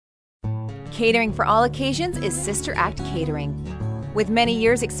Catering for all occasions is Sister Act Catering. With many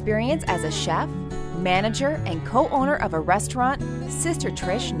years' experience as a chef, manager, and co-owner of a restaurant, Sister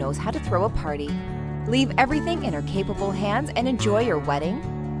Trish knows how to throw a party. Leave everything in her capable hands and enjoy your wedding,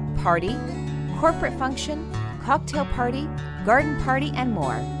 party, corporate function, cocktail party, garden party, and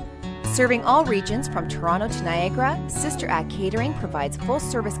more. Serving all regions from Toronto to Niagara, Sister Act Catering provides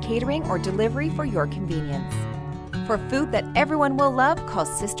full-service catering or delivery for your convenience. For food that everyone will love, call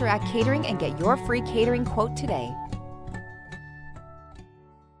Sister Act Catering and get your free catering quote today.